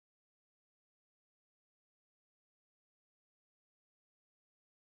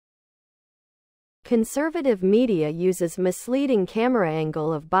Conservative media uses misleading camera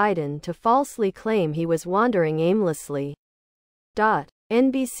angle of Biden to falsely claim he was wandering aimlessly.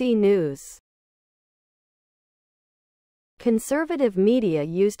 NBC News. Conservative media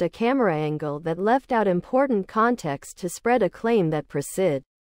used a camera angle that left out important context to spread a claim that President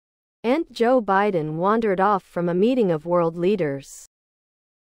Joe Biden wandered off from a meeting of world leaders.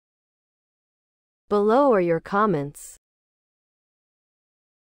 Below are your comments.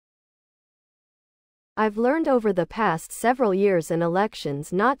 I've learned over the past several years in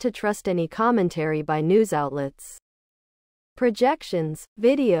elections not to trust any commentary by news outlets. Projections,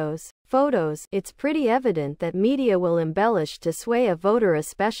 videos, photos, it's pretty evident that media will embellish to sway a voter,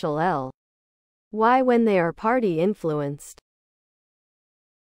 especially when they are party influenced.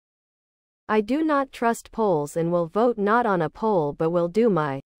 I do not trust polls and will vote not on a poll but will do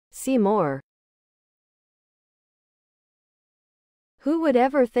my see more. Who would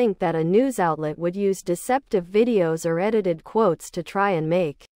ever think that a news outlet would use deceptive videos or edited quotes to try and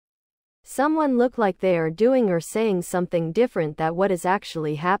make someone look like they are doing or saying something different than what is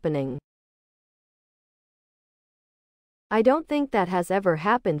actually happening? I don't think that has ever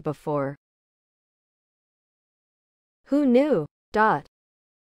happened before. Who knew?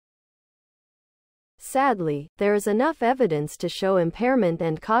 Sadly, there is enough evidence to show impairment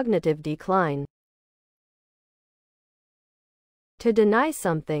and cognitive decline. To deny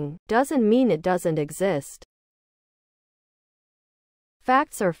something doesn't mean it doesn't exist.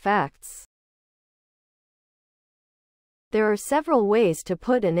 Facts are facts. There are several ways to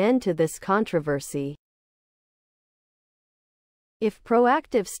put an end to this controversy. If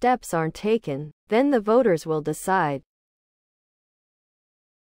proactive steps aren't taken, then the voters will decide.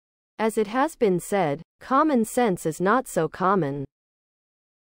 As it has been said, common sense is not so common.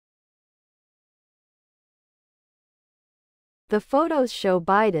 The photos show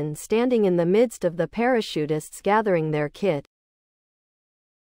Biden standing in the midst of the parachutists gathering their kit.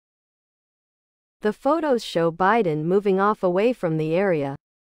 The photos show Biden moving off away from the area.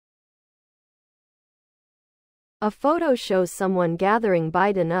 A photo shows someone gathering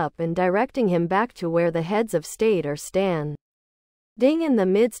Biden up and directing him back to where the heads of state are standing in the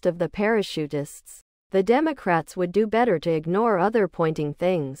midst of the parachutists. The Democrats would do better to ignore other pointing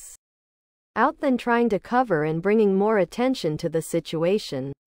things out than trying to cover and bringing more attention to the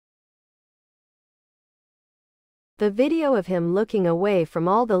situation. The video of him looking away from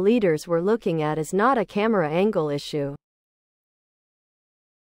all the leaders we're looking at is not a camera angle issue.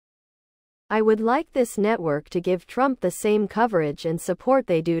 I would like this network to give Trump the same coverage and support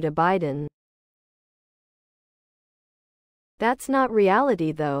they do to Biden. That's not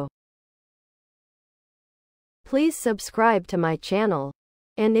reality though. Please subscribe to my channel.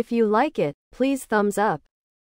 And if you like it, please thumbs up.